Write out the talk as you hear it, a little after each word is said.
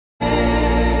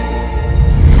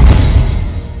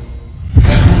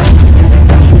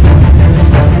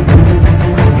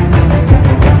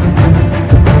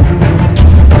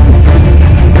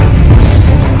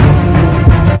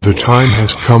time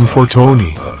has come for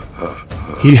Tony.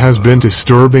 He has been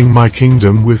disturbing my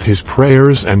kingdom with his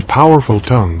prayers and powerful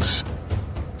tongues.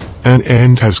 An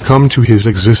end has come to his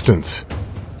existence.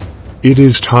 It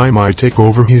is time I take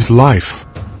over his life.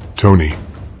 Tony.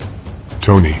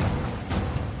 Tony.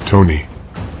 Tony.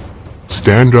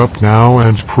 Stand up now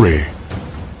and pray.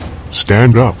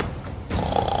 Stand up.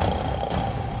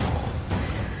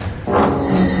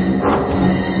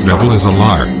 Devil is a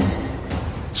liar.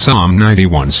 Psalm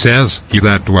 91 says, "He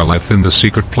that dwelleth in the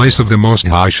secret place of the Most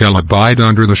High shall abide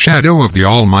under the shadow of the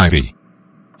Almighty.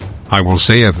 I will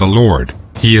say of the Lord,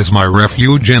 He is my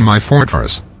refuge and my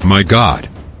fortress, my God.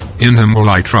 In Him will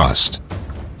I trust.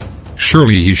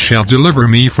 Surely He shall deliver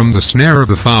me from the snare of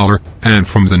the fowler, and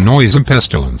from the noisome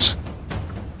pestilence.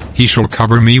 He shall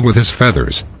cover me with His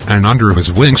feathers, and under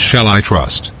His wings shall I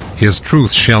trust. His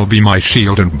truth shall be my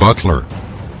shield and buckler.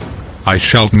 I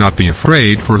shall not be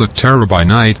afraid for the terror by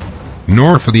night,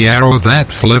 nor for the arrow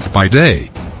that flieth by day,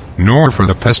 nor for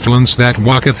the pestilence that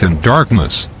walketh in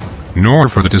darkness, nor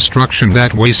for the destruction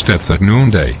that wasteth at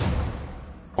noonday.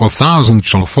 1,000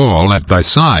 shall fall at thy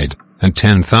side, and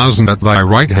 10,000 at thy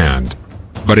right hand,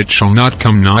 but it shall not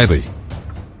come nigh thee.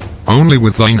 Only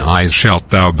with thine eyes shalt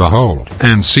thou behold,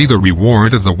 and see the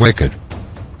reward of the wicked.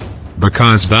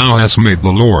 Because thou hast made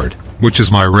the Lord, which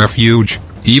is my refuge,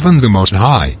 even the Most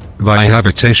High, thy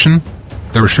habitation,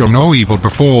 there shall no evil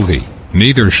befall thee,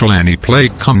 neither shall any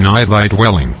plague come nigh thy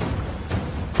dwelling.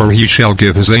 For He shall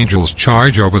give His angels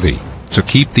charge over thee, to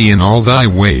keep thee in all thy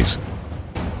ways.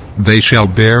 They shall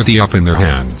bear thee up in their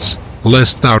hands,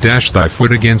 lest thou dash thy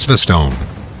foot against a stone.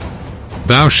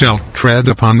 Thou shalt tread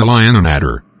upon the lion and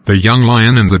adder, the young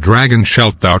lion and the dragon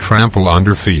shalt thou trample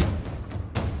under feet.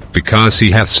 Because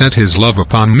He hath set His love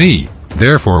upon me,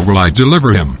 therefore will I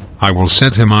deliver him, I will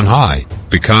set him on high,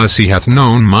 because he hath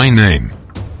known my name.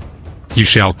 He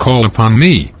shall call upon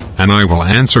me, and I will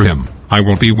answer him, I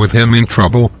will be with him in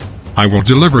trouble, I will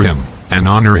deliver him, and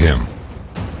honor him.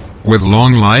 With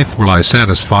long life will I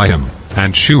satisfy him,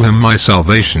 and shew him my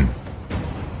salvation.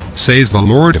 Says the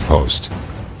Lord of hosts.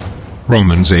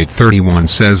 Romans 8:31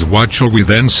 says, "What shall we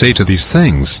then say to these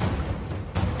things?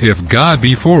 If God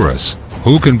be for us,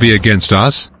 who can be against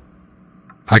us?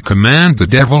 I command the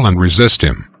devil and resist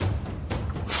him.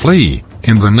 Flee,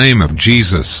 in the name of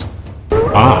Jesus."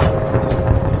 Ah!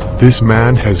 This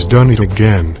man has done it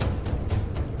again.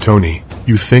 Tony,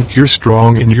 you think you're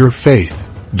strong in your faith,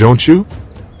 don't you?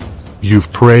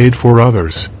 You've prayed for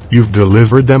others, you've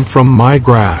delivered them from my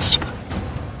grasp.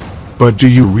 But do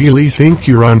you really think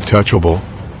you're untouchable?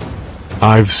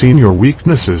 I've seen your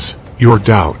weaknesses, your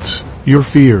doubts, your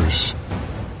fears.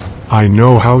 I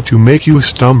know how to make you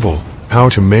stumble, how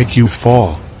to make you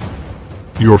fall.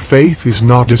 Your faith is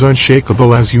not as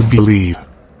unshakable as you believe.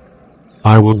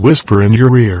 I will whisper in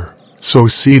your ear, sow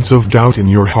seeds of doubt in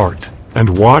your heart,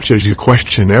 and watch as you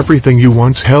question everything you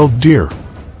once held dear.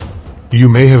 You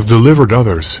may have delivered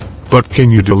others, but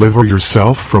can you deliver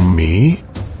yourself from me?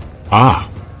 Ah!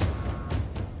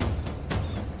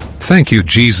 Thank you,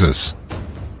 Jesus,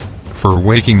 for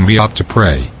waking me up to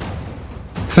pray.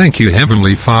 Thank you,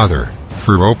 Heavenly Father,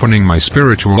 for opening my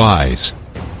spiritual eyes.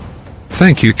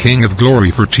 Thank you, King of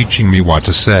Glory, for teaching me what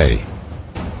to say.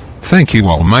 Thank you,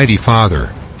 Almighty Father,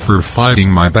 for fighting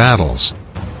my battles.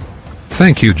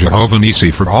 Thank you, Jehovah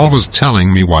Nissi, for always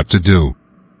telling me what to do.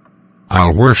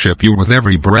 I'll worship you with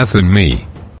every breath in me.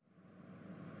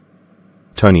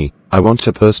 Tony, I want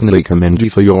to personally commend you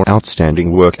for your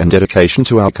outstanding work and dedication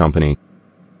to our company.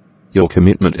 Your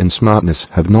commitment and smartness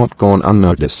have not gone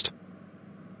unnoticed.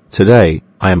 Today,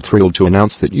 I am thrilled to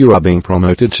announce that you are being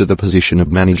promoted to the position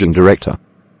of Managing Director.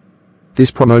 This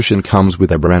promotion comes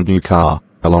with a brand new car,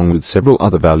 along with several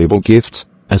other valuable gifts,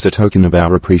 as a token of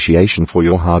our appreciation for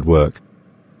your hard work.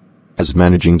 As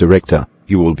Managing Director,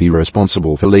 you will be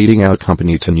responsible for leading our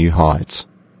company to new heights.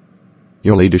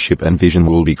 Your leadership and vision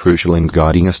will be crucial in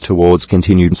guiding us towards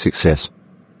continued success.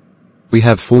 We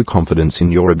have full confidence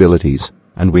in your abilities,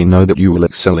 and we know that you will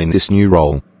excel in this new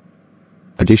role.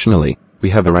 Additionally, we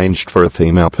have arranged for a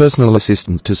female personal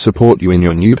assistant to support you in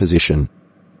your new position.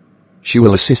 She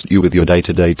will assist you with your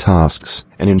day-to-day tasks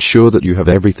and ensure that you have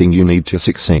everything you need to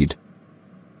succeed.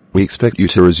 We expect you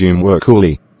to resume work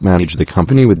early, manage the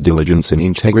company with diligence and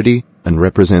integrity, and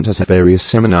represent us at various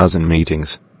seminars and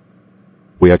meetings.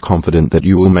 We are confident that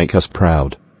you will make us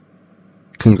proud.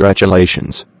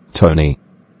 Congratulations, Tony.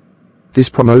 This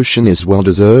promotion is well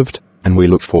deserved, and we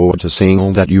look forward to seeing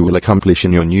all that you will accomplish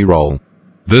in your new role.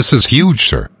 This is huge,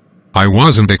 sir. I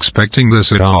wasn't expecting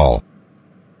this at all.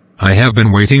 I have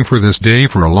been waiting for this day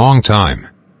for a long time.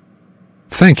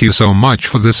 Thank you so much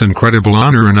for this incredible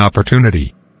honor and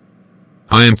opportunity.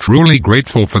 I am truly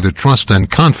grateful for the trust and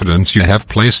confidence you have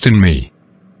placed in me.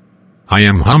 I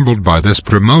am humbled by this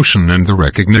promotion and the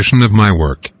recognition of my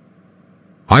work.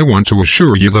 I want to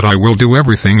assure you that I will do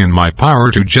everything in my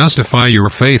power to justify your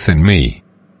faith in me.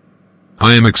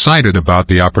 I am excited about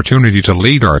the opportunity to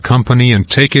lead our company and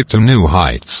take it to new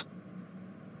heights.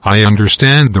 I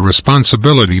understand the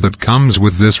responsibility that comes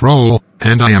with this role,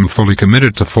 and I am fully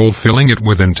committed to fulfilling it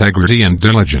with integrity and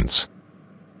diligence.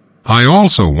 I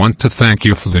also want to thank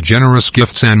you for the generous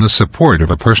gifts and the support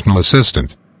of a personal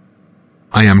assistant.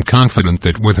 I am confident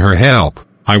that with her help,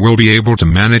 I will be able to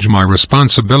manage my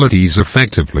responsibilities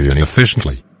effectively and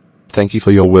efficiently. Thank you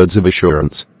for your words of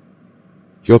assurance.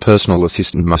 Your personal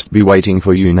assistant must be waiting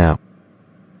for you now.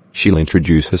 She'll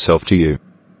introduce herself to you.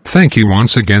 Thank you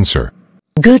once again, sir.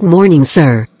 Good morning,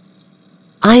 sir.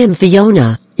 I am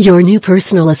Fiona, your new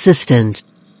personal assistant.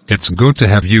 It's good to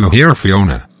have you here,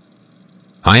 Fiona.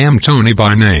 I am Tony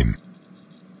by name.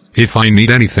 If I need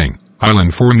anything, I'll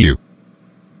inform you.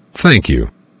 Thank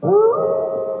you.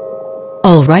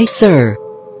 All right, sir.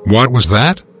 What was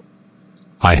that?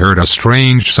 I heard a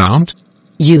strange sound.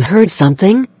 You heard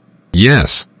something?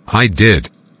 Yes, I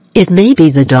did. It may be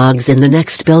the dogs in the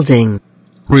next building.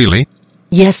 Really?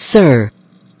 Yes, sir.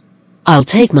 I'll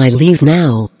take my leave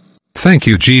now. Thank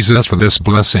you, Jesus, for this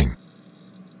blessing.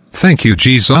 Thank you,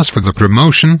 Jesus, for the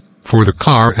promotion, for the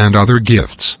car and other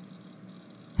gifts.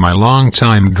 My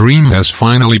long-time dream has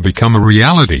finally become a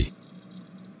reality.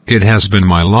 It has been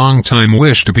my long-time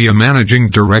wish to be a managing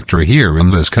director here in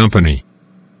this company.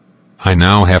 I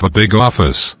now have a big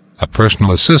office, a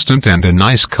personal assistant and a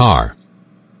nice car.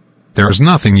 There is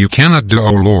nothing you cannot do,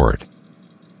 O Lord.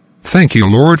 Thank you,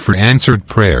 Lord, for answered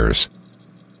prayers.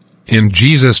 In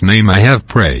Jesus' name I have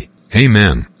prayed.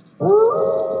 Amen.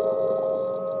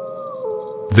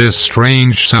 This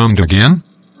strange sound again?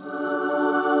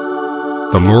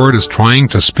 The Lord is trying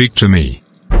to speak to me.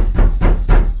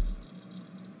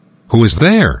 Who is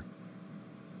there?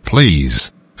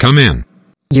 Please, come in.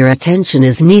 Your attention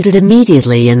is needed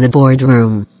immediately in the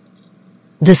boardroom.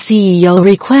 The CEO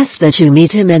requests that you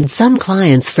meet him and some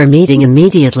clients for meeting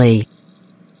immediately.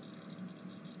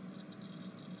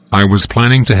 I was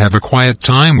planning to have a quiet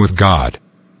time with God.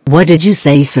 What did you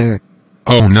say, sir?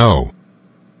 Oh no.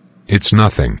 It's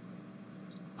nothing.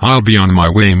 I'll be on my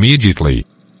way immediately.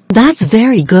 That's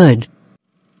very good.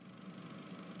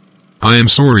 I am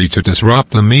sorry to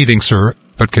disrupt the meeting, sir,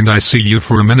 but can I see you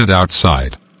for a minute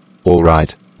outside? All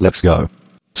right, let's go.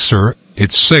 Sir,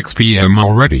 it's 6 p.m.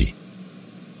 already.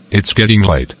 It's getting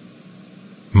late.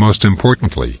 Most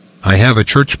importantly, I have a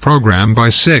church program by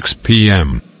 6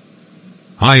 p.m.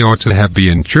 I ought to have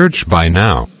been in church by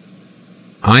now.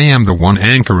 I am the one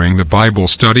anchoring the Bible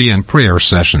study and prayer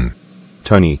session.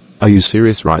 Tony, are you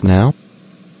serious right now?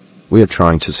 We are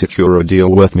trying to secure a deal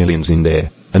worth millions in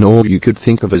there, and all you could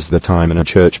think of is the time in a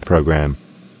church program.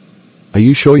 Are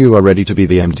you sure you are ready to be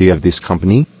the MD of this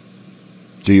company?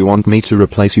 Do you want me to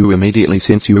replace you immediately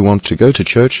since you want to go to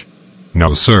church?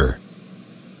 No, sir.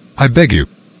 I beg you.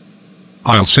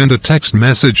 I'll send a text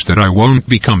message that I won't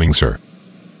be coming, sir.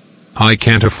 I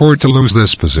can't afford to lose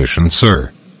this position,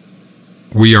 sir.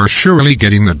 We are surely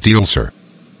getting the deal, sir.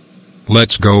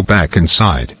 Let's go back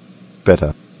inside.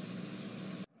 Better.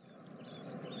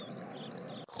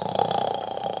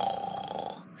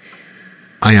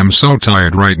 I am so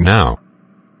tired right now.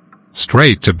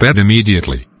 Straight to bed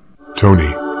immediately.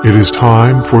 Tony, it is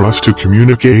time for us to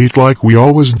communicate like we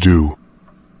always do.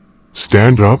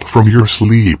 Stand up from your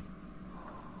sleep.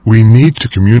 We need to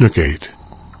communicate.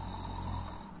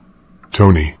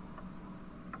 Tony.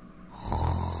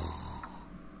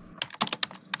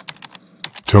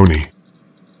 Tony.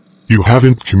 You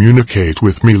haven't communicated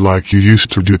with me like you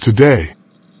used to do today.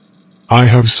 I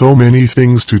have so many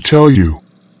things to tell you.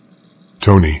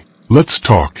 Tony, let's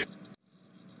talk.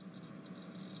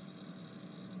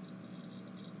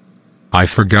 I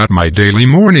forgot my daily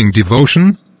morning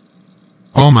devotion.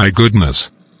 Oh my goodness.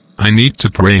 I need to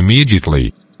pray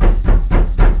immediately.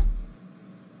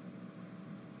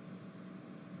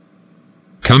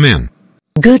 Come in.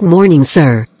 Good morning,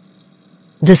 sir.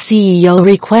 The CEO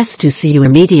requests to see you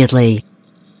immediately.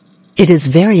 It is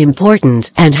very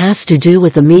important and has to do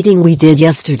with the meeting we did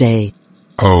yesterday.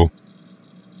 Oh.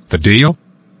 The deal?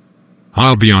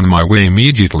 I'll be on my way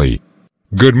immediately.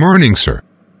 Good morning, sir.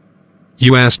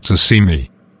 You asked to see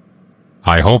me.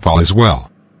 I hope all is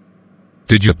well.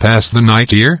 Did you pass the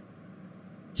night here?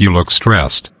 You look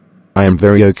stressed. I am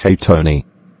very okay, Tony.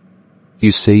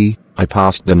 You see, I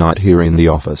passed the night here in the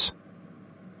office.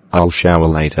 I'll shower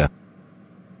later.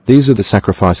 These are the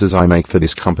sacrifices I make for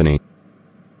this company.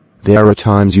 There are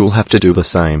times you'll have to do the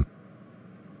same.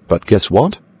 But guess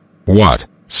what? What,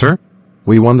 sir?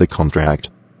 We won the contract.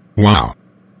 Wow.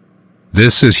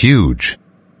 This is huge.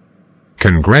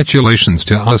 Congratulations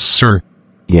to us, sir.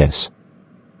 Yes.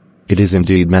 It is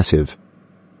indeed massive.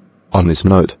 On this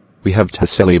note, we have to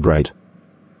celebrate.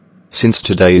 Since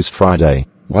today is Friday,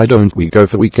 why don't we go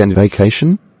for weekend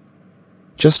vacation?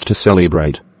 Just to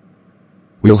celebrate.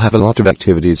 We'll have a lot of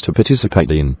activities to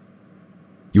participate in.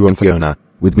 You and Fiona,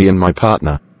 with me and my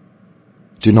partner.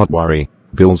 Do not worry,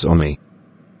 bill's on me.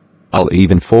 I'll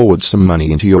even forward some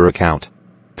money into your account.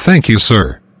 Thank you,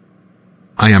 sir.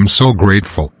 I am so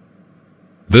grateful.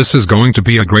 This is going to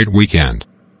be a great weekend.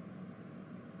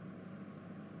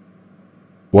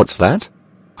 What's that?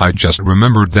 I just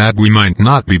remembered that we might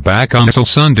not be back until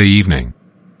Sunday evening.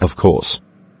 Of course.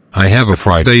 I have a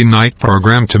Friday night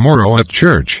program tomorrow at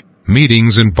church,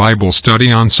 meetings and Bible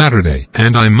study on Saturday,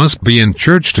 and I must be in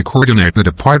church to coordinate the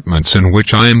departments in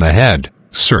which I am the head,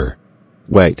 sir.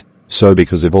 Wait, so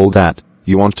because of all that,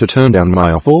 you want to turn down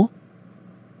my offer?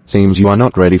 Seems you are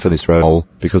not ready for this role,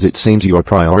 because it seems you are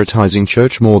prioritizing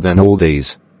church more than all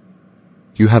these.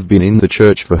 You have been in the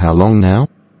church for how long now?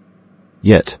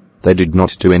 Yet, they did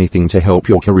not do anything to help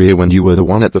your career when you were the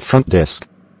one at the front desk.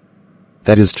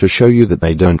 That is to show you that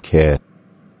they don't care.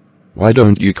 Why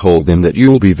don't you call them that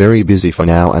you'll be very busy for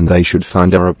now and they should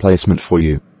find a replacement for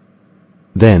you?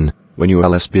 Then, when you are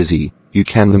less busy, you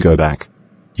can then go back.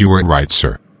 You are right,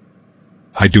 sir.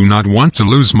 I do not want to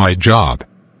lose my job.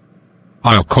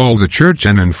 I'll call the church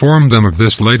and inform them of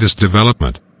this latest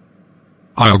development.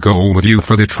 I'll go with you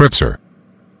for the trip, sir.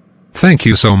 Thank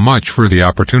you so much for the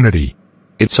opportunity.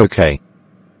 It's okay.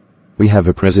 We have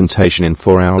a presentation in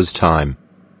 4 hours' time.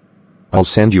 I'll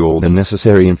send you all the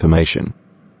necessary information.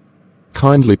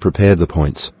 Kindly prepare the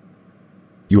points.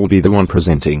 You'll be the one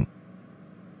presenting.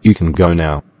 You can go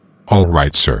now. All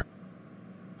right, sir.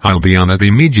 I'll be on it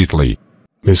immediately.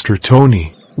 Mr.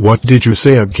 Tony, what did you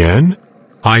say again?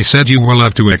 I said you will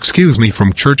have to excuse me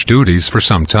from church duties for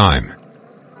some time.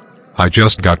 I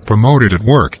just got promoted at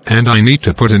work and I need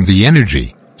to put in the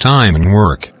energy, time and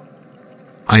work.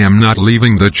 I am not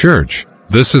leaving the church.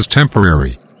 This is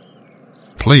temporary.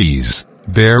 Please,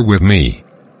 bear with me.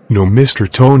 No,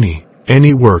 Mr. Tony,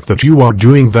 any work that you are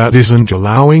doing that isn't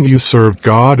allowing you serve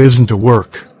God isn't a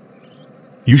work.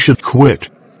 You should quit.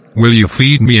 Will you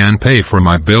feed me and pay for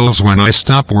my bills when I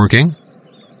stop working?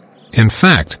 In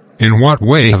fact, in what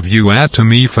way have you added to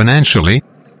me financially?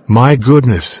 My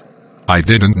goodness. I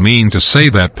didn't mean to say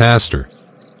that, Pastor.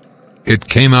 It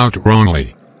came out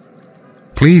wrongly.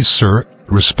 Please, sir,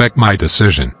 respect my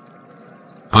decision.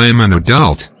 I am an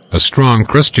adult, a strong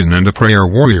Christian and a prayer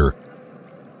warrior.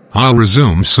 I'll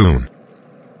resume soon.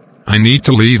 I need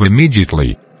to leave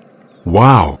immediately.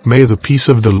 Wow, may the peace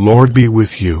of the Lord be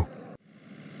with you.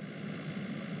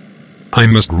 I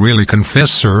must really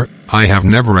confess, sir, I have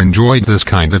never enjoyed this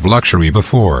kind of luxury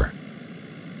before.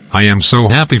 I am so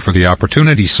happy for the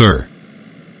opportunity, sir.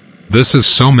 This is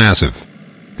so massive.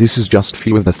 This is just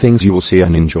few of the things you will see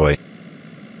and enjoy.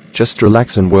 Just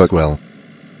relax and work well.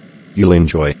 You'll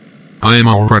enjoy. I am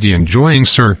already enjoying,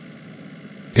 sir.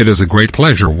 It is a great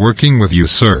pleasure working with you,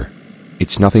 sir.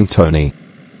 It's nothing, Tony.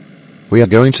 We are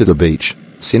going to the beach,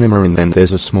 cinema, and then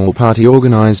there's a small party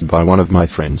organized by one of my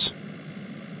friends.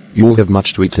 You'll have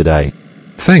much to eat today.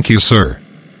 Thank you, sir.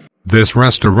 This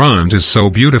restaurant is so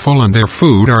beautiful and their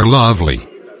food are lovely.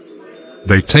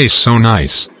 They taste so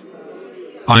nice.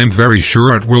 I'm very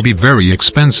sure it will be very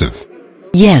expensive.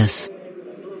 Yes.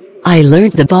 I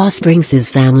learned the boss brings his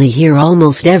family here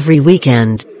almost every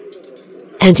weekend.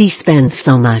 And he spends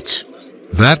so much.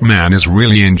 That man is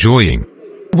really enjoying.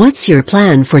 What's your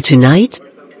plan for tonight?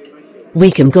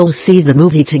 We can go see the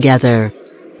movie together.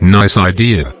 Nice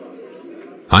idea.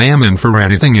 I am in for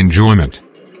anything enjoyment.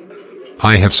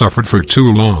 I have suffered for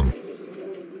too long.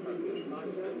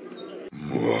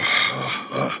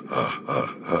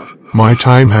 My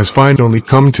time has finally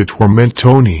come to torment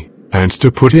Tony, and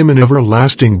to put him in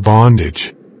everlasting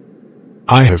bondage.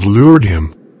 I have lured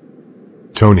him.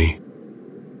 Tony.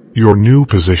 Your new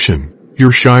position,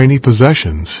 your shiny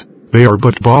possessions, they are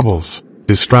but baubles,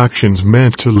 distractions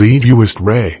meant to lead you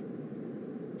astray.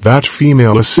 That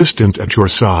female assistant at your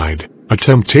side, a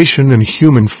temptation in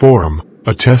human form,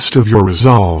 a test of your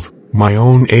resolve, my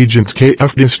own agent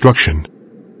KF destruction.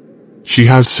 She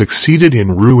has succeeded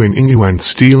in ruining you and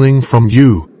stealing from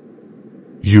you.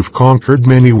 You've conquered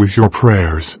many with your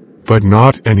prayers, but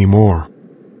not anymore.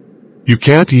 You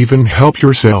can't even help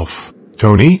yourself,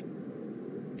 Tony.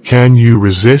 Can you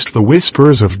resist the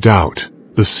whispers of doubt,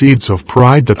 the seeds of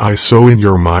pride that I sow in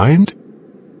your mind?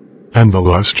 And the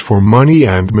lust for money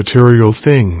and material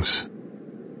things?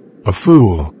 A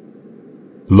fool.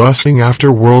 Lusting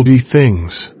after worldly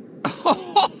things.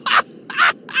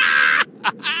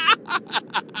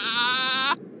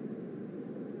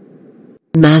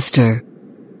 Master,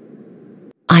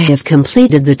 I have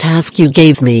completed the task you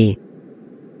gave me.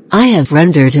 I have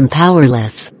rendered him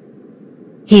powerless.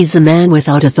 He's a man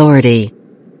without authority.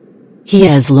 He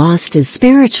has lost his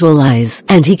spiritual eyes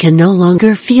and he can no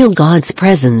longer feel God's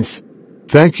presence.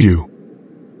 Thank you.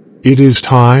 It is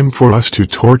time for us to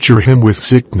torture him with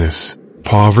sickness,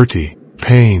 poverty,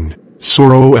 pain,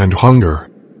 sorrow and hunger.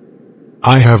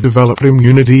 I have developed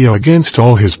immunity against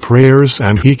all his prayers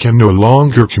and he can no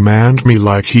longer command me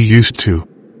like he used to.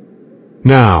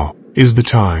 Now is the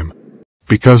time.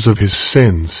 Because of his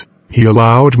sins, he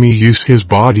allowed me use his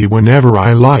body whenever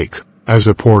I like, as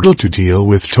a portal to deal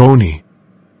with Tony.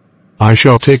 I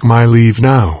shall take my leave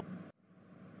now.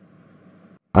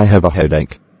 I have a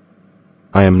headache.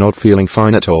 I am not feeling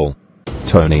fine at all.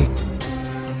 Tony,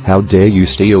 how dare you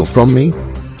steal from me?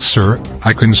 Sir,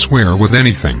 I can swear with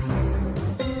anything.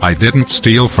 I didn't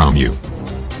steal from you.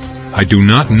 I do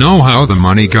not know how the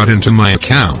money got into my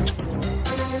account.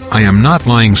 I am not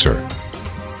lying, sir.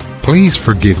 Please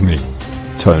forgive me.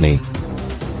 Tony,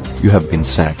 you have been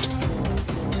sacked.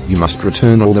 You must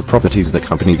return all the properties the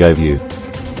company gave you.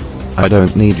 I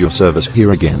don't need your service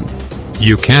here again.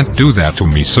 You can't do that to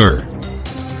me, sir.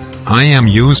 I am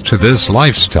used to this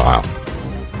lifestyle.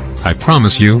 I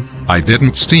promise you, I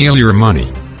didn't steal your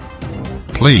money.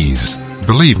 Please,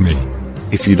 believe me.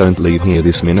 If you don't leave here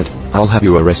this minute, I'll have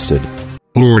you arrested.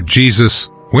 Lord Jesus,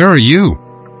 where are you?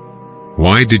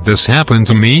 Why did this happen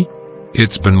to me?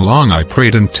 It's been long. I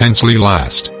prayed intensely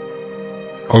last.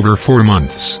 Over 4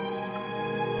 months.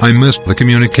 I missed the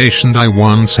communication I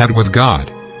once had with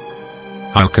God.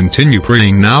 I'll continue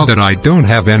praying now that I don't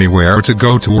have anywhere to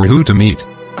go to or who to meet.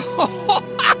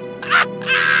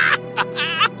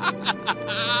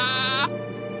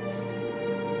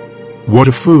 What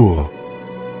a fool.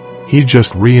 He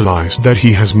just realized that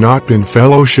he has not been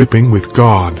fellowshipping with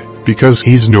God, because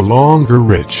he's no longer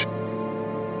rich.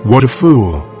 What a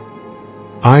fool.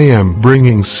 I am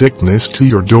bringing sickness to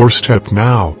your doorstep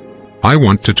now. I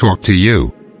want to talk to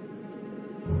you.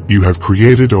 You have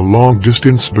created a long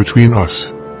distance between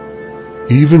us.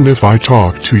 Even if I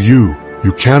talk to you,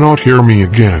 you cannot hear me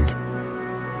again.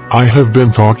 I have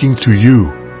been talking to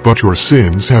you, but your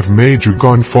sins have made you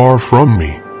gone far from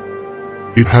me.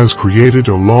 It has created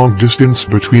a long distance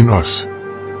between us.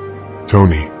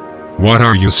 Tony. What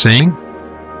are you saying?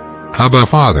 Abba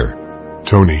Father.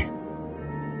 Tony.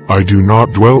 I do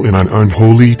not dwell in an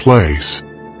unholy place.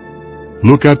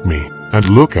 Look at me, and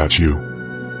look at you.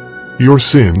 Your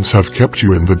sins have kept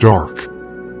you in the dark.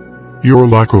 Your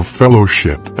lack of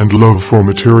fellowship and love for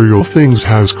material things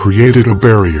has created a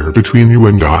barrier between you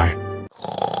and I.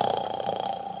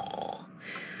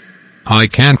 I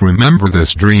can't remember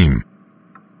this dream.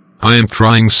 I am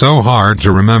trying so hard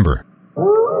to remember.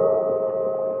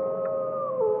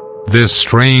 This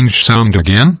strange sound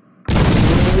again?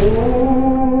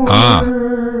 Ah,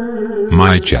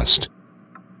 my chest.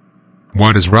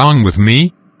 What is wrong with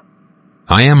me?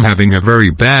 I am having a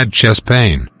very bad chest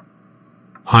pain.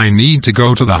 I need to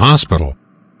go to the hospital.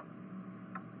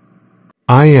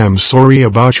 I am sorry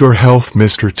about your health,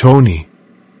 Mr. Tony.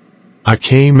 I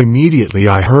came immediately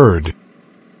I heard.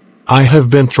 I have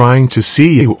been trying to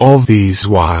see you all these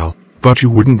while, but you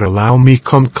wouldn't allow me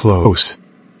come close.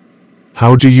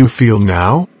 How do you feel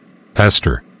now?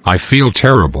 Pastor, I feel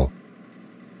terrible.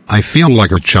 I feel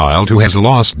like a child who has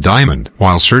lost diamond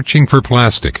while searching for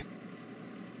plastic.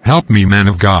 Help me, man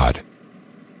of God.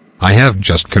 I have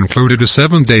just concluded a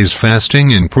 7 days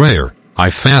fasting and prayer.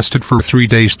 I fasted for 3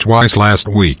 days twice last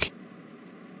week.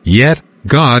 Yet,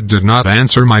 God did not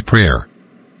answer my prayer.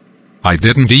 I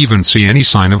didn't even see any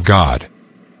sign of God.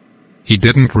 He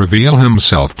didn't reveal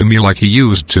himself to me like he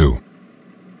used to.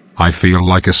 I feel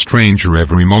like a stranger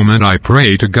every moment I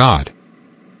pray to God.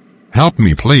 Help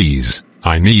me, please.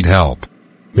 I need help.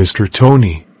 Mr.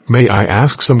 Tony, may I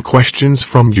ask some questions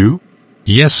from you?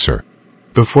 Yes, sir.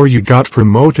 Before you got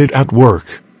promoted at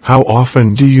work, how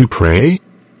often do you pray?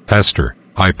 Pastor,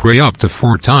 I pray up to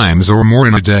 4 times or more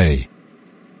in a day.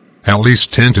 At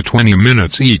least 10 to 20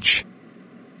 minutes each.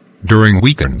 During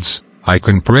weekends, I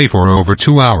can pray for over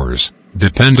 2 hours,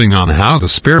 depending on how the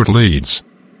Spirit leads.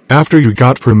 After you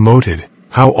got promoted,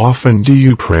 how often do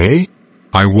you pray?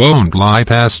 I won't lie,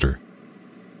 Pastor.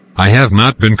 I have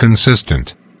not been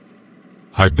consistent.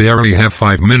 I barely have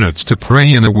 5 minutes to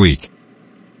pray in a week.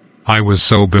 I was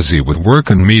so busy with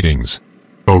work and meetings.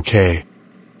 Okay.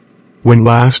 When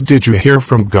last did you hear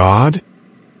from God?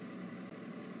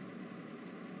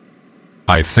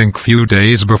 I think few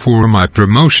days before my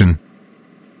promotion.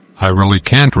 I really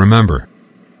can't remember.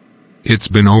 It's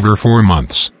been over 4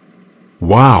 months.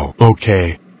 Wow,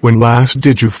 okay. When last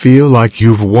did you feel like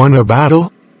you've won a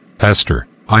battle? Pastor,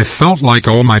 I felt like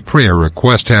all my prayer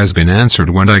request has been answered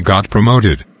when I got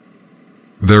promoted.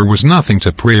 There was nothing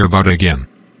to pray about again.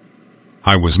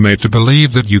 I was made to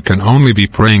believe that you can only be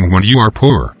praying when you are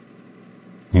poor.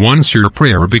 Once your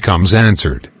prayer becomes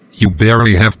answered, you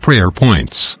barely have prayer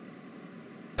points.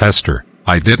 Pastor,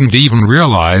 I didn't even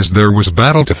realize there was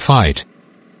battle to fight.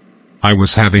 I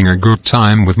was having a good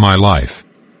time with my life.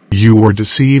 You were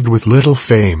deceived with little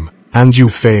fame, and you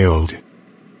failed.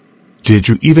 Did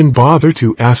you even bother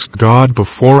to ask God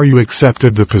before you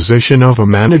accepted the position of a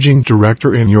managing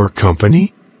director in your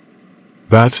company?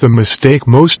 That's the mistake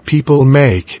most people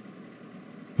make.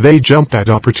 They jump at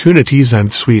opportunities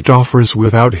and sweet offers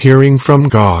without hearing from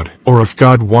God, or if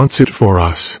God wants it for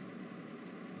us.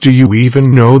 Do you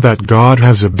even know that God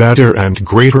has a better and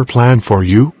greater plan for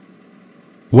you?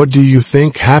 What do you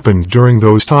think happened during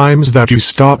those times that you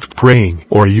stopped praying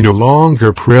or you no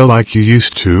longer pray like you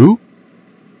used to?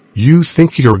 You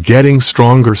think you're getting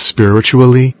stronger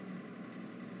spiritually?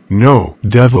 No,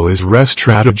 devil is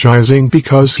re-strategizing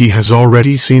because he has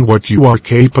already seen what you are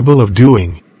capable of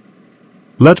doing.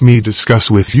 Let me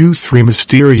discuss with you 3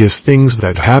 mysterious things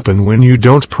that happen when you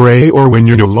don't pray or when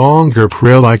you no longer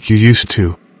pray like you used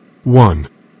to. 1.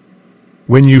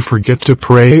 When you forget to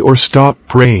pray or stop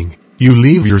praying, you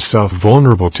leave yourself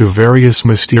vulnerable to various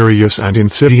mysterious and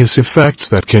insidious effects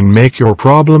that can make your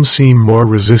problem seem more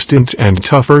resistant and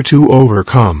tougher to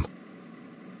overcome.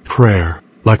 Prayer,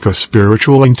 like a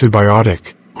spiritual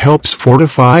antibiotic, helps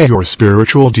fortify your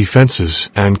spiritual defenses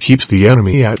and keeps the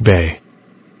enemy at bay.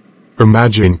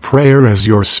 Imagine prayer as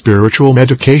your spiritual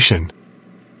medication.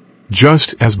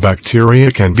 Just as bacteria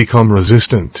can become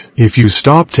resistant if you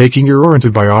stop taking your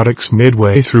antibiotics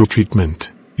midway through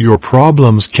treatment, your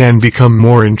problems can become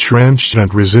more entrenched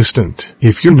and resistant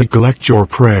if you neglect your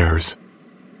prayers.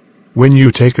 When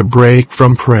you take a break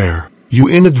from prayer, you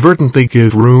inadvertently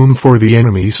give room for the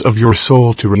enemies of your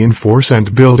soul to reinforce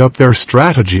and build up their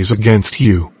strategies against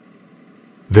you.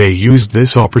 They use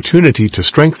this opportunity to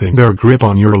strengthen their grip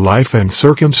on your life and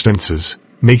circumstances,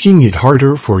 making it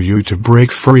harder for you to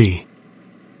break free.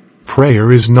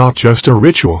 Prayer is not just a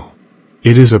ritual.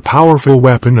 It is a powerful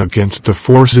weapon against the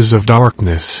forces of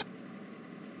darkness.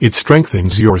 It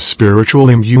strengthens your spiritual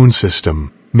immune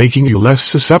system, making you less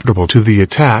susceptible to the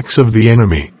attacks of the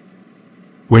enemy.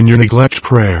 When you neglect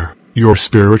prayer, your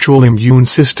spiritual immune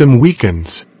system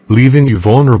weakens, leaving you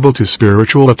vulnerable to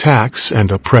spiritual attacks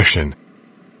and oppression.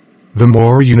 The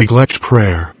more you neglect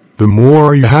prayer, the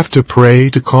more you have to pray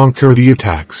to conquer the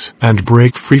attacks and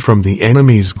break free from the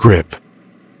enemy's grip.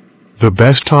 The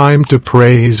best time to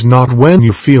pray is not when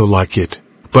you feel like it,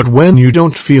 but when you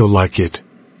don't feel like it.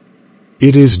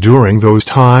 It is during those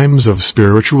times of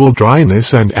spiritual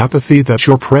dryness and apathy that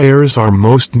your prayers are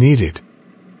most needed.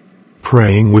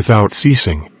 Praying without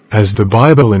ceasing, as the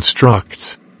Bible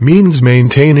instructs, means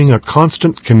maintaining a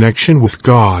constant connection with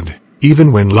God,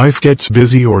 even when life gets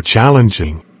busy or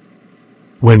challenging.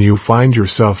 When you find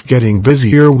yourself getting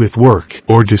busier with work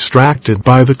or distracted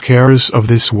by the cares of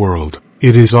this world,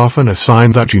 it is often a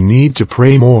sign that you need to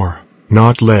pray more,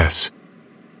 not less.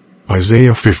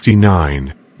 Isaiah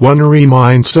 59:1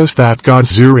 reminds us that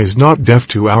God's ear is not deaf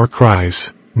to our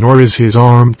cries, nor is his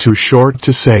arm too short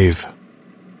to save.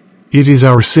 It is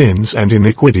our sins and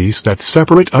iniquities that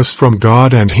separate us from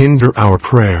God and hinder our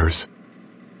prayers.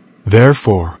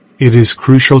 Therefore, it is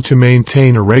crucial to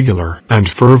maintain a regular and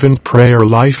fervent prayer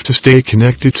life to stay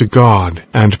connected to God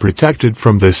and protected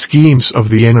from the schemes of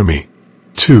the enemy.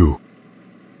 2.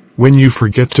 When you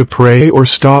forget to pray or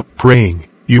stop praying,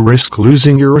 you risk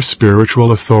losing your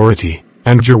spiritual authority,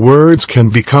 and your words can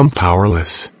become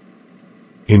powerless.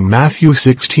 In Matthew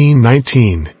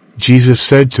 16:19, Jesus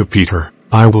said to Peter,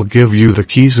 "I will give you the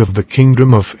keys of the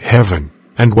kingdom of heaven,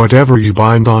 and whatever you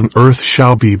bind on earth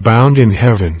shall be bound in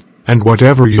heaven, and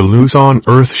whatever you loose on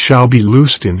earth shall be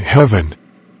loosed in heaven."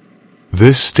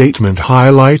 This statement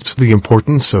highlights the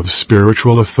importance of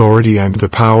spiritual authority and the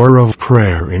power of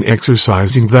prayer in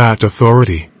exercising that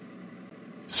authority.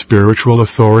 Spiritual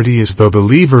authority is the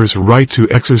believer's right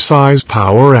to exercise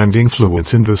power and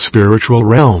influence in the spiritual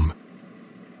realm.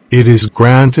 It is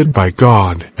granted by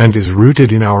God and is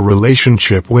rooted in our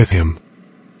relationship with Him.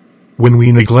 When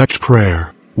we neglect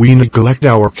prayer, we neglect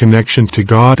our connection to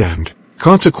God and,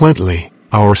 consequently,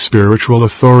 our spiritual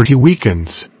authority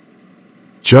weakens.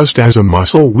 Just as a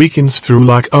muscle weakens through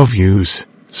lack of use,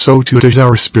 so too does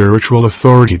our spiritual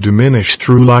authority diminish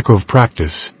through lack of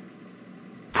practice.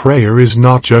 Prayer is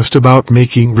not just about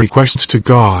making requests to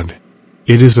God.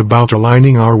 It is about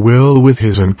aligning our will with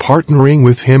His and partnering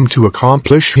with Him to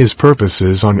accomplish His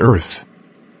purposes on earth.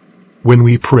 When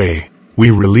we pray, we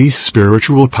release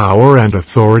spiritual power and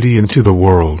authority into the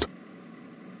world.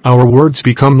 Our words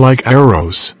become like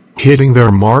arrows, hitting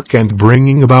their mark and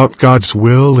bringing about God's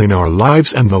will in our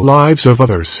lives and the lives of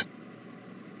others.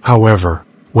 However,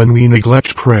 when we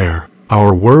neglect prayer,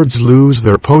 our words lose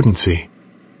their potency.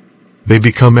 They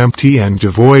become empty and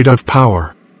devoid of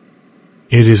power.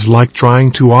 It is like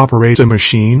trying to operate a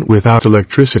machine without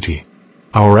electricity.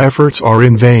 Our efforts are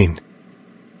in vain.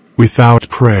 Without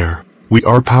prayer, we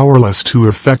are powerless to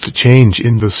effect change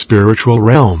in the spiritual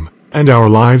realm, and our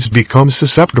lives become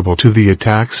susceptible to the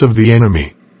attacks of the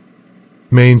enemy.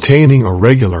 Maintaining a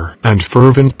regular and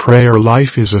fervent prayer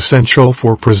life is essential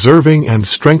for preserving and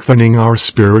strengthening our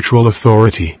spiritual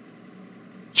authority.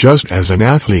 Just as an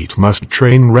athlete must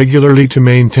train regularly to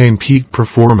maintain peak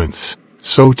performance,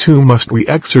 so too must we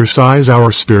exercise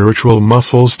our spiritual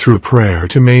muscles through prayer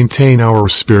to maintain our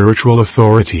spiritual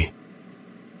authority.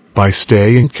 By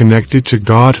staying connected to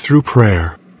God through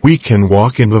prayer, we can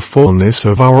walk in the fullness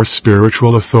of our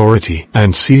spiritual authority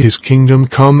and see His kingdom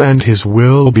come and His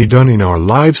will be done in our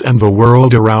lives and the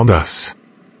world around us.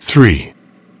 3.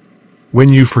 When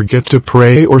you forget to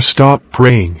pray or stop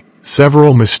praying,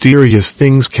 several mysterious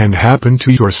things can happen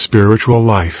to your spiritual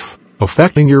life,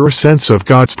 affecting your sense of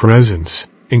God's presence,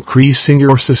 increasing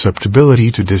your susceptibility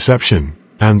to deception,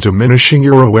 and diminishing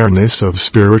your awareness of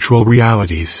spiritual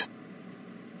realities.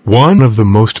 One of the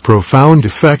most profound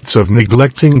effects of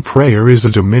neglecting prayer is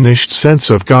a diminished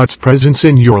sense of God's presence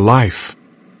in your life.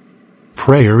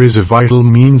 Prayer is a vital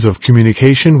means of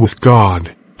communication with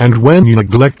God, and when you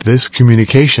neglect this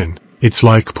communication, it's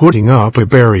like putting up a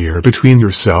barrier between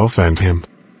yourself and Him.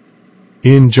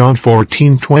 In John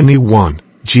 14:21,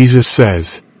 Jesus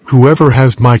says, "Whoever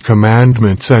has my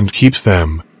commandments and keeps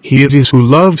them, he it is who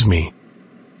loves me.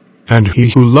 And he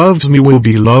who loves me will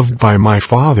be loved by my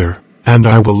Father, and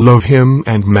I will love him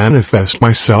and manifest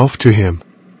myself to him."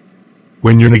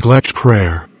 When you neglect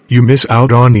prayer, you miss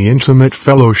out on the intimate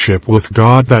fellowship with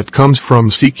God that comes from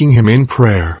seeking Him in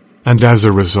prayer, and as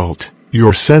a result,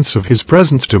 your sense of His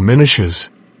presence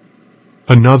diminishes.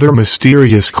 Another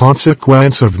mysterious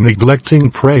consequence of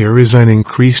neglecting prayer is an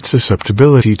increased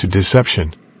susceptibility to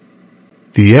deception.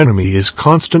 The enemy is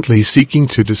constantly seeking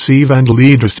to deceive and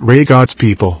lead astray God's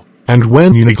people, and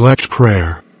when you neglect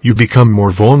prayer, you become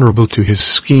more vulnerable to his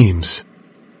schemes.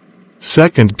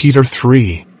 2 Peter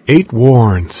 3:8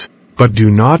 warns, "But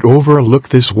do not overlook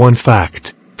this one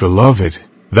fact, beloved,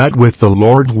 that with the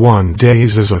Lord 1 day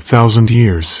is as 1,000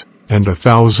 years, and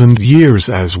 1,000 years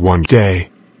as 1 day."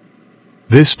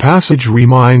 This passage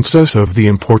reminds us of the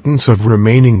importance of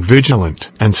remaining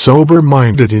vigilant and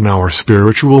sober-minded in our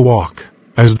spiritual walk,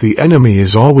 as the enemy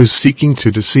is always seeking to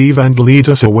deceive and lead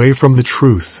us away from the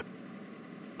truth.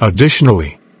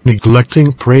 Additionally,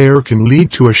 neglecting prayer can lead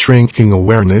to a shrinking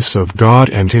awareness of God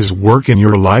and His work in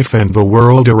your life and the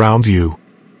world around you.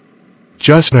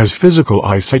 Just as physical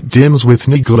eyesight dims with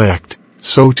neglect,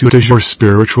 so too does your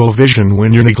spiritual vision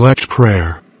when you neglect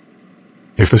prayer.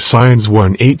 Ephesians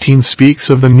 1:18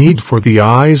 speaks of the need for the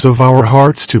eyes of our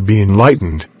hearts to be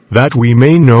enlightened, that we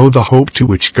may know the hope to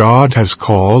which God has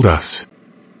called us.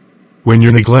 When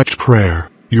you neglect prayer,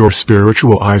 your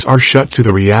spiritual eyes are shut to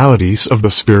the realities of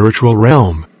the spiritual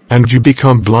realm, and you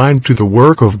become blind to the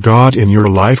work of God in your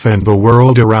life and the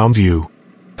world around you.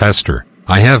 Pastor,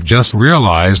 I have just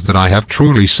realized that I have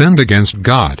truly sinned against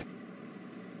God.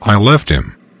 I left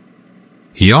Him.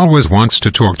 He always wants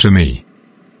to talk to me.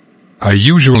 I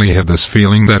usually have this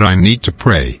feeling that I need to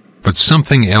pray, but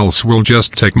something else will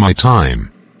just take my time.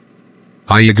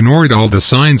 I ignored all the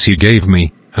signs He gave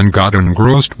me, and got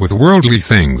engrossed with worldly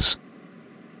things.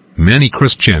 Many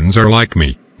Christians are like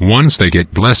me. Once they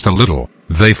get blessed a little,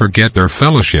 they forget their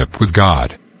fellowship with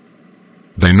God.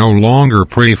 They no longer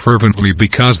pray fervently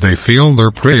because they feel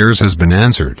their prayers has been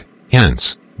answered,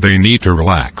 hence, they need to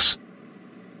relax.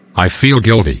 I feel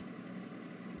guilty.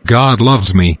 God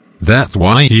loves me, that's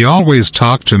why He always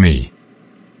talked to me.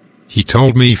 He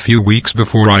told me a few weeks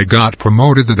before I got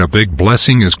promoted that a big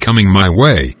blessing is coming my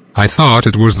way. I thought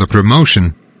it was the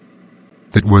promotion.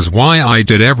 That was why I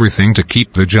did everything to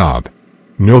keep the job.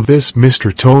 Know this,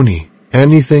 Mr. Tony,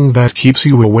 anything that keeps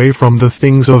you away from the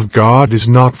things of God is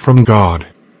not from God.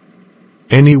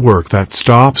 Any work that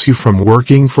stops you from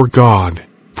working for God,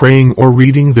 praying or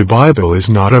reading the Bible is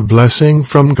not a blessing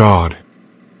from God.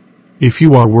 If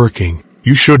you are working,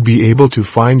 you should be able to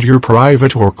find your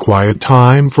private or quiet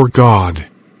time for God.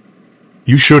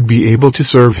 You should be able to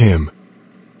serve Him.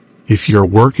 If your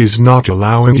work is not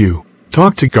allowing you,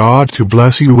 talk to God to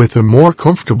bless you with a more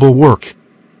comfortable work.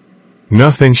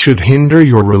 Nothing should hinder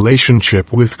your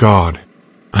relationship with God.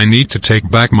 I need to take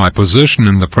back my position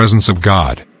in the presence of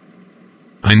God.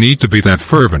 I need to be that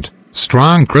fervent,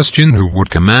 strong Christian who would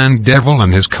command devil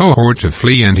and his cohort to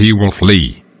flee and he will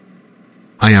flee.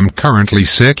 I am currently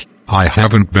sick. I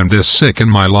haven't been this sick in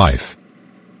my life.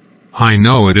 I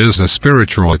know it is a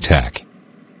spiritual attack.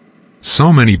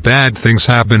 So many bad things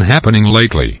have been happening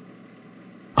lately.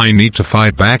 I need to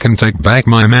fight back and take back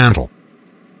my mantle.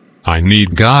 I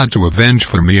need God to avenge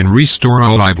for me and restore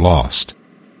all I've lost.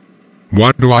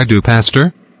 What do I do,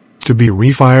 Pastor? To be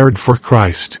refired for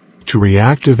Christ, to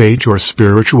reactivate your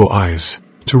spiritual eyes,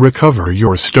 to recover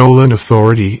your stolen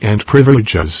authority and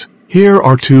privileges, here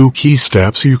are 2 key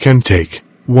steps you can take.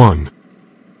 1.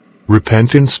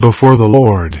 Repentance before the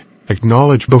Lord.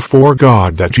 Acknowledge before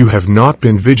God that you have not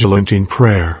been vigilant in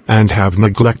prayer and have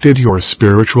neglected your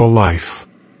spiritual life.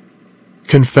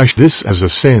 Confess this as a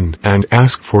sin and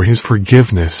ask for His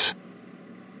forgiveness.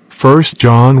 1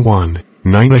 John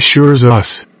 1:9 assures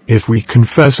us, if we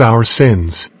confess our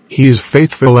sins, He is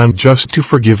faithful and just to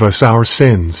forgive us our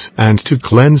sins and to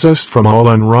cleanse us from all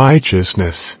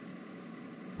unrighteousness.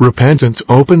 Repentance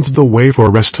opens the way for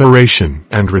restoration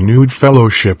and renewed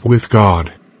fellowship with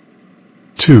God.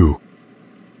 2.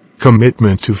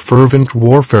 Commitment to fervent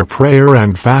warfare prayer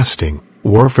and fasting.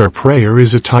 Warfare prayer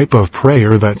is a type of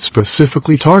prayer that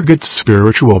specifically targets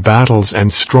spiritual battles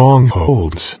and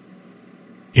strongholds.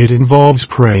 It involves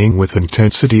praying with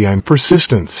intensity and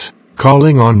persistence,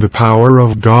 calling on the power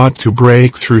of God to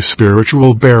break through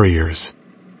spiritual barriers.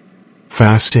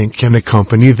 Fasting can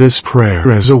accompany this prayer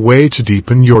as a way to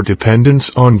deepen your dependence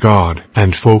on God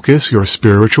and focus your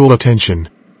spiritual attention.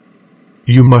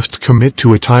 You must commit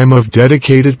to a time of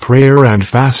dedicated prayer and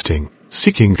fasting,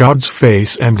 seeking God's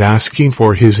face and asking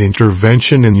for His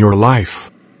intervention in your life.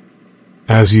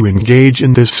 As you engage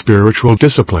in this spiritual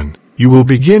discipline, you will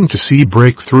begin to see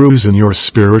breakthroughs in your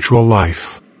spiritual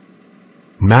life.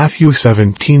 Matthew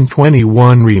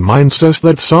 17:21 reminds us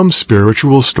that some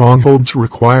spiritual strongholds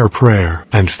require prayer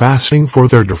and fasting for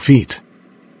their defeat.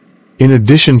 In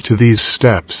addition to these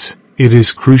steps, it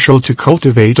is crucial to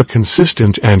cultivate a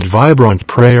consistent and vibrant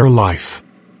prayer life.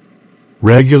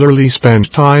 Regularly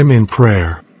spend time in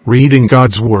prayer, reading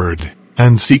God's Word,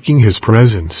 and seeking His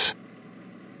presence.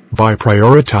 By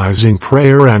prioritizing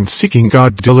prayer and seeking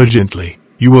God diligently,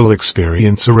 you will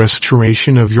experience a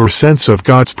restoration of your sense of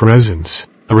God's presence,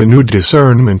 a renewed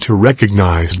discernment to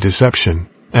recognize deception,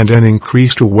 and an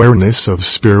increased awareness of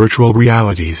spiritual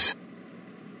realities.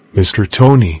 Mr.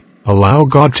 Tony, allow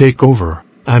God take over,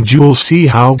 and you'll see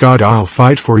how God'll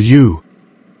fight for you.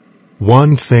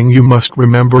 One thing you must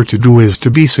remember to do is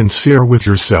to be sincere with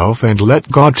yourself and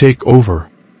let God take over.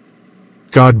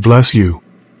 God bless you.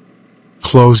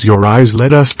 Close your eyes,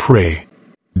 let us pray.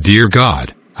 Dear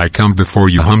God, I come before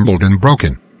you humbled and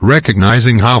broken,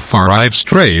 recognizing how far I've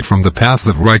strayed from the path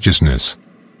of righteousness.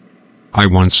 I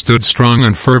once stood strong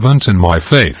and fervent in my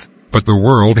faith, but the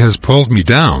world has pulled me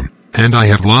down, and I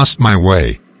have lost my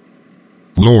way.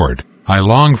 Lord, I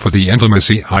long for the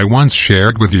intimacy I once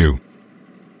shared with you.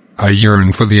 I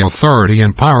yearn for the authority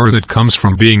and power that comes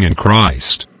from being in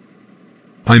Christ.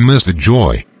 I miss the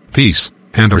joy, peace,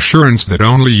 and assurance that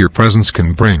only your presence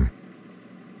can bring.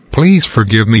 Please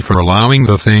forgive me for allowing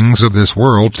the things of this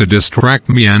world to distract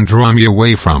me and draw me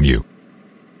away from you.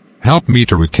 Help me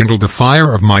to rekindle the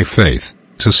fire of my faith,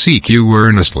 to seek you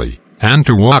earnestly, and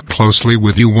to walk closely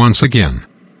with you once again.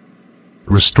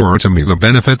 Restore to me the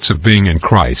benefits of being in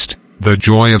Christ, the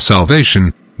joy of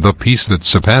salvation, the peace that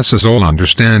surpasses all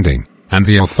understanding, and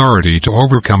the authority to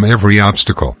overcome every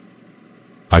obstacle.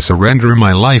 I surrender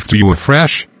my life to you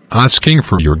afresh, asking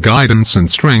for your guidance and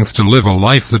strength to live a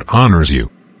life that honors you.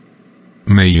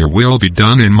 May your will be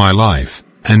done in my life,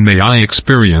 and may I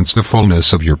experience the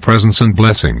fullness of your presence and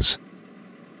blessings.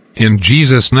 In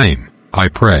Jesus' name, I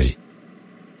pray.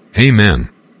 Amen.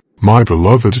 My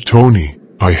beloved Tony,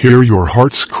 I hear your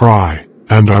heart's cry,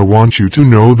 and I want you to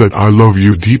know that I love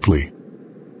you deeply.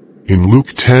 In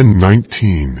Luke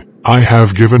 10:19, I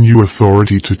have given you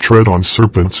authority to tread on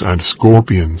serpents and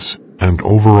scorpions, and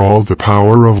over all the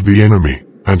power of the enemy,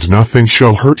 and nothing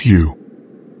shall hurt you.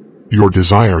 Your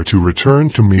desire to return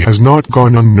to me has not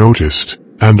gone unnoticed,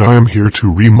 and I am here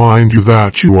to remind you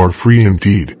that you are free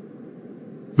indeed.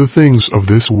 The things of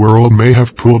this world may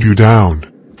have pulled you down,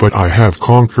 but I have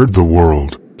conquered the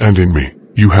world, and in me,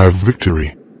 you have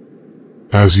victory.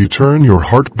 As you turn your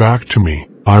heart back to me,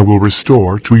 I will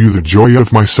restore to you the joy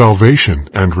of my salvation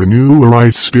and renew a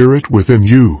right spirit within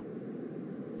you.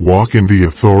 Walk in the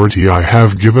authority I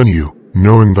have given you,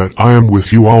 knowing that I am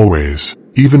with you always,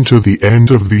 even to the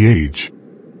end of the age.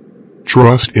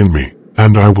 Trust in me,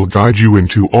 and I will guide you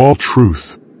into all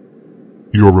truth.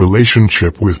 Your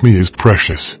relationship with me is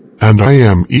precious, and I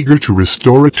am eager to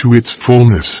restore it to its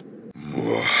fullness.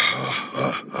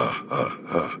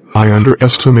 I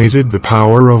underestimated the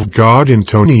power of God in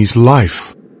Tony's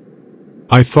life.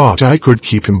 I thought I could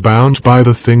keep him bound by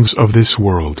the things of this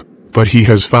world, but he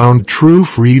has found true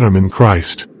freedom in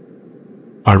Christ.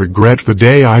 I regret the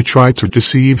day I tried to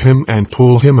deceive him and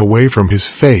pull him away from his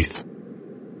faith.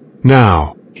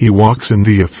 Now, he walks in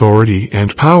the authority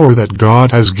and power that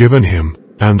God has given him,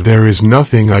 and there is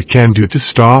nothing I can do to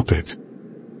stop it.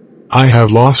 I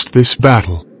have lost this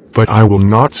battle, but I will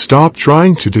not stop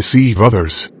trying to deceive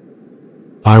others.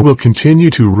 I will continue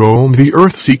to roam the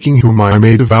earth seeking whom I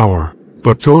may devour,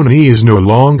 but Tony is no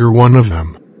longer one of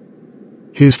them.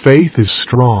 His faith is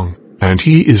strong, and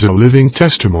he is a living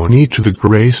testimony to the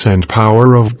grace and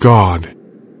power of God.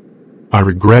 I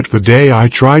regret the day I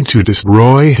tried to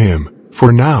destroy him,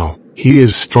 for now, he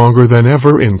is stronger than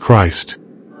ever in Christ.